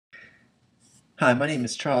Hi, my name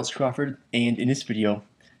is Charles Crawford, and in this video,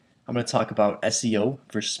 I'm going to talk about SEO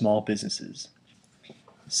for small businesses.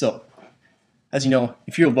 So, as you know,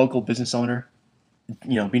 if you're a local business owner,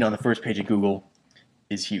 being on the first page of Google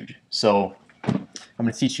is huge. So, I'm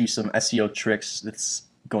going to teach you some SEO tricks that's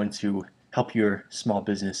going to help your small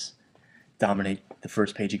business dominate the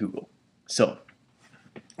first page of Google. So,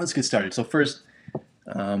 let's get started. So first,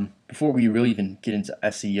 before we really even get into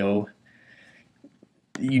SEO,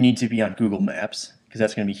 you need to be on Google Maps because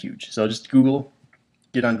that's going to be huge. So just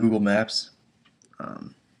get on Google Maps,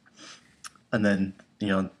 and then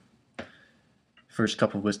first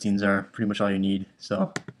couple of listings are pretty much all you need.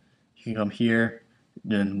 So you can come here,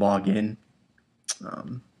 then log in.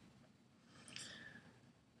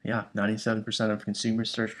 Yeah, 97% of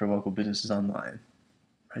consumers search for local businesses online,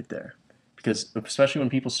 right there. Because especially when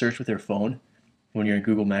people search with their phone, when you're in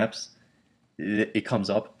Google Maps, it comes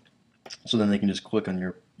up. So then they can just click on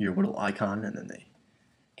your little icon, and then they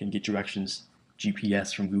can get directions,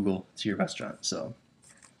 GPS from Google to your restaurant. So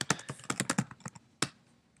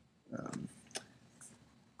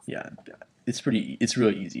yeah, it's really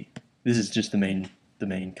easy. This is just the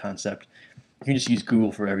main concept. You can just use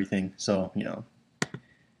Google for everything. So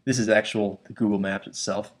this is the Google Maps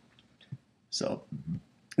itself. So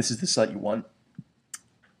this is the site you want,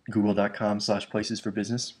 google.com/places for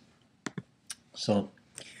business. So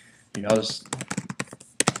I'll just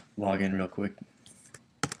log in real quick.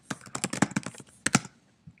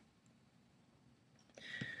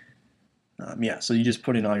 So you just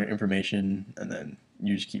put in all your information and then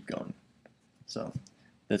you just keep going. So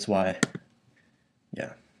that's why,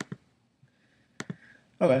 yeah.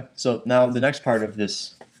 Okay, so now the next part of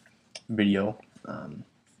this video, I'm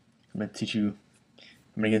going to teach you,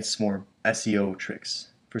 I'm going to get some more SEO tricks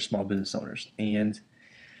for small business owners. And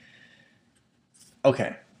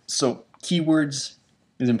okay, so keywords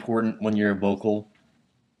is important when you're local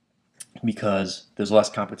because there's less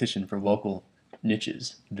competition for local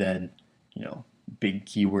niches than big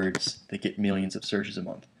keywords that get millions of searches a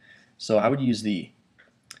month. So I would use the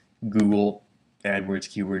Google AdWords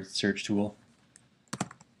keyword search tool.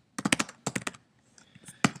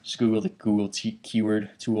 Just Google the Google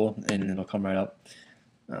keyword tool and it'll come right up.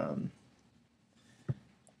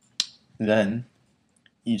 Then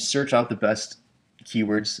you search out the best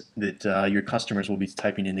keywords that your customers will be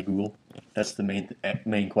typing into Google. That's the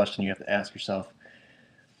main question you have to ask yourself.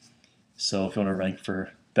 So if you want to rank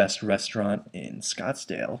for best restaurant in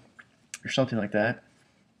Scottsdale or something like that,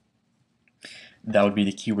 that would be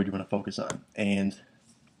the keyword you want to focus on. And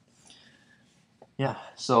yeah,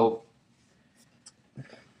 so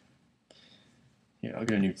I'll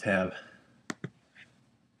get a new tab.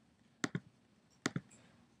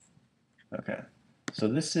 Okay, so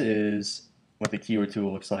this is what the keyword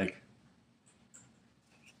tool looks like.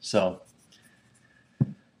 So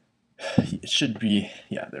it should be,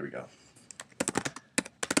 yeah, there we go.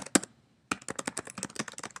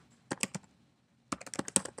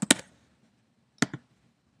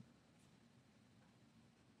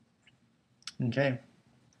 Okay,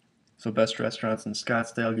 so best restaurants in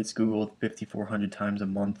Scottsdale gets Googled 5,400 times a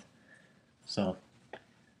month. So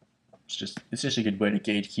it's just a good way to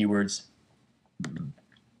gauge keywords.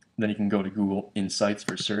 Then you can go to Google Insights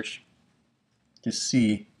for search to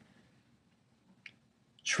see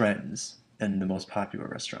trends and the most popular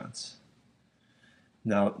restaurants.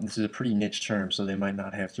 Now this is a pretty niche term, so they might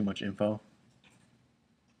not have too much info.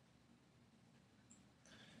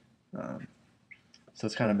 So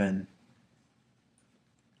it's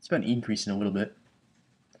been increasing a little bit,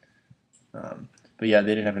 but yeah, they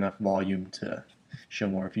didn't have enough volume to show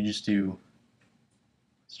more. If you just do,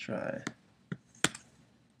 let's try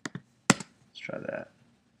that.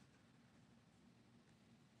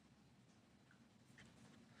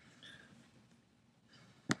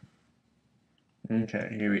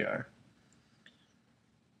 Okay, here we are.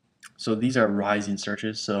 So these are rising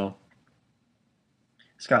searches. So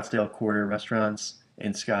Scottsdale Quarter restaurants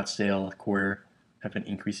and Scottsdale Quarter have been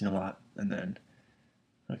increasing a lot. And then,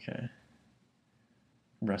 okay,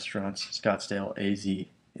 restaurants, Scottsdale AZ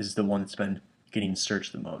is the one that's been getting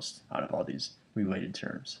searched the most out of all these related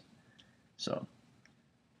terms. So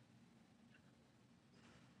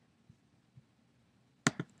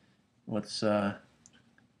it'll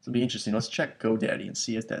be interesting. Let's check GoDaddy and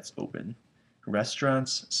see if that's open.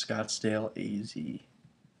 Restaurants, Scottsdale AZ.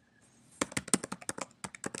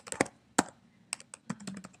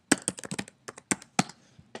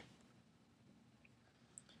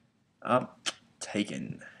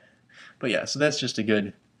 Taken. But yeah, so that's just a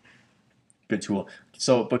good tool.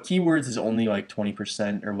 So, but keywords is only like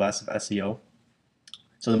 20% or less of SEO.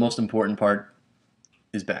 So the most important part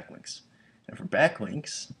is backlinks. And for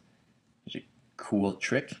backlinks, there's a cool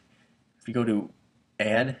trick. If you go to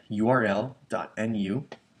addurl.nu,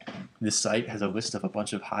 this site has a list of a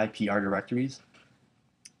bunch of high PR directories.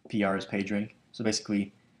 PR is PageRank. So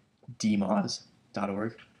basically,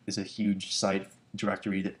 dmoz.org is a huge site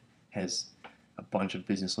directory that has a bunch of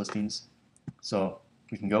business listings. So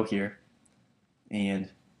you can go here and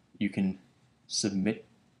you can submit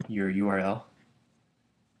your URL,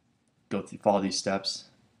 go through, follow these steps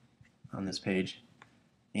on this page,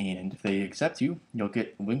 and if they accept you, you'll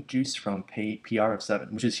get link juice from PR of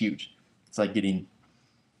 7, which is huge. It's like getting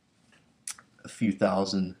a few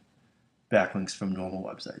thousand backlinks from normal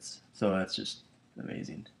websites. So that's just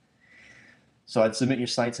amazing. So I'd submit your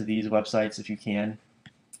site to these websites if you can.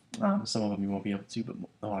 Some of them you won't be able to, but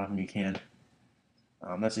a lot of them you can.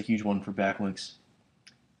 That's a huge one for backlinks.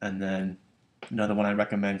 And then another one I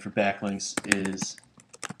recommend for backlinks is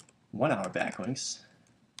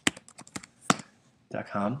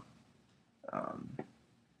 1HourBacklinks.com.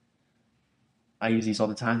 I use these all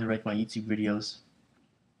the time to rank my YouTube videos,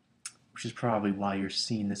 which is probably why you're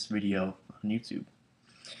seeing this video on YouTube.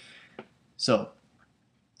 So,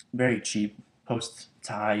 very cheap. Post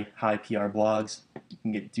to high PR blogs.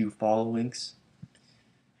 You can do follow links,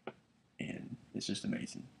 and it's just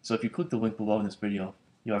amazing. So if you click the link below in this video,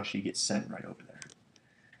 you'll actually get sent right over there.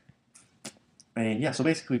 And yeah, so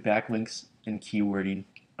basically backlinks and keywording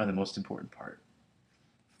are the most important part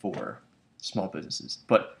for small businesses.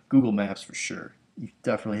 But Google Maps for sure. You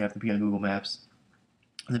definitely have to be on Google Maps.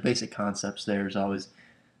 And the basic concepts there is always,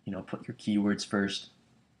 put your keywords first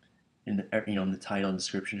in the, in the title and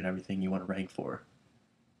description and everything you want to rank for.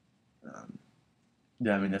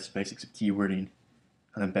 Yeah, I mean, that's the basics of keywording.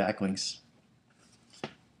 And then backlinks,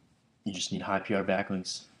 you just need high PR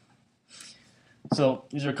backlinks. So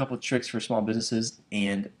these are a couple of tricks for small businesses,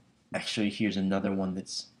 and actually here's another one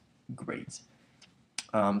that's great.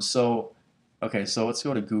 So let's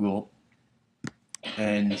go to Google,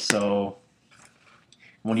 and so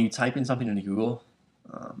when you type in something into Google,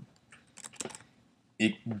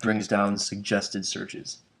 it brings down suggested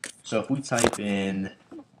searches. So if we type in,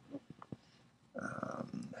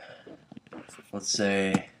 let's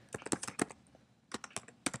say,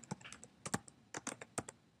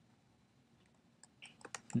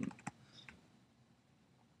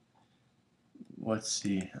 let's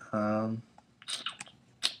see,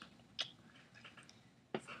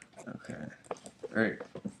 okay, all right,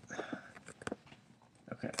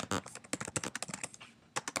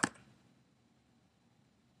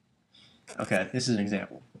 okay, this is an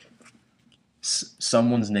example.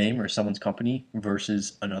 Someone's name or someone's company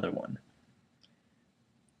versus another one.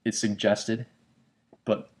 It's suggested,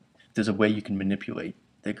 but there's a way you can manipulate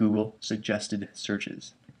the Google suggested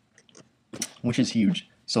searches, which is huge.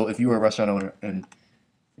 So if you were a restaurant owner and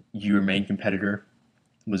your main competitor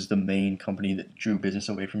was the main company that drew business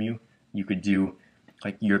away from you, you could do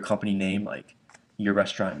like your company name, like your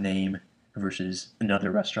restaurant name versus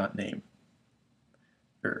another restaurant name,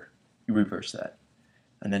 or you reverse that.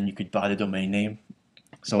 And then you could buy the domain name.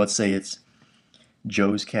 So let's say it's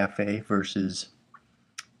Joe's Cafe versus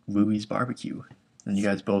Louie's Barbecue, and you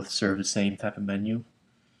guys both serve the same type of menu.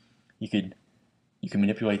 You can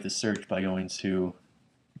manipulate the search by going to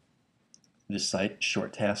this site,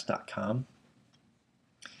 shorttask.com,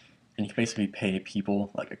 and you can basically pay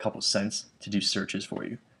people like a couple cents to do searches for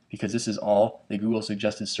you, because this is all the Google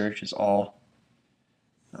suggested search is all.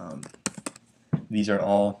 These are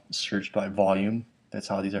all searched by volume. That's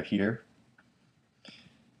how these are here.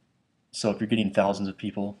 So if you're getting thousands of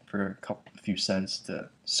people for a few cents to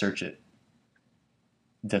search it,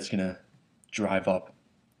 that's going to drive up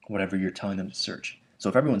whatever you're telling them to search. So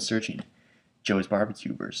if everyone's searching Joe's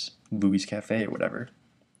Barbecue versus Louie's Cafe or whatever,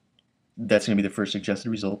 that's going to be the first suggested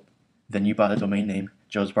result. Then you buy the domain name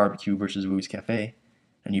Joe's Barbecue versus Louie's Cafe,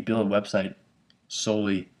 and you build a website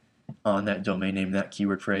solely on that domain name, that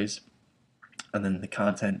keyword phrase, and then the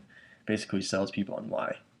content basically sells people on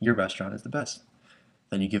why your restaurant is the best.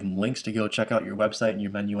 Then you give them links to go check out your website and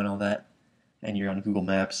your menu and all that, and you're on Google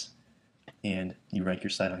Maps, and you rank your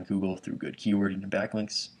site on Google through good keywording and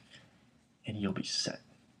backlinks, and you'll be set.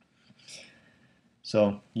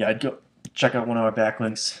 So yeah, I'd go check out 1Hour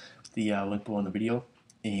Backlinks, the link below in the video.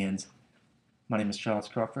 And my name is Charles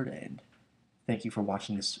Crawford, and thank you for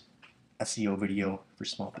watching this SEO video for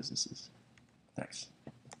small businesses. Thanks.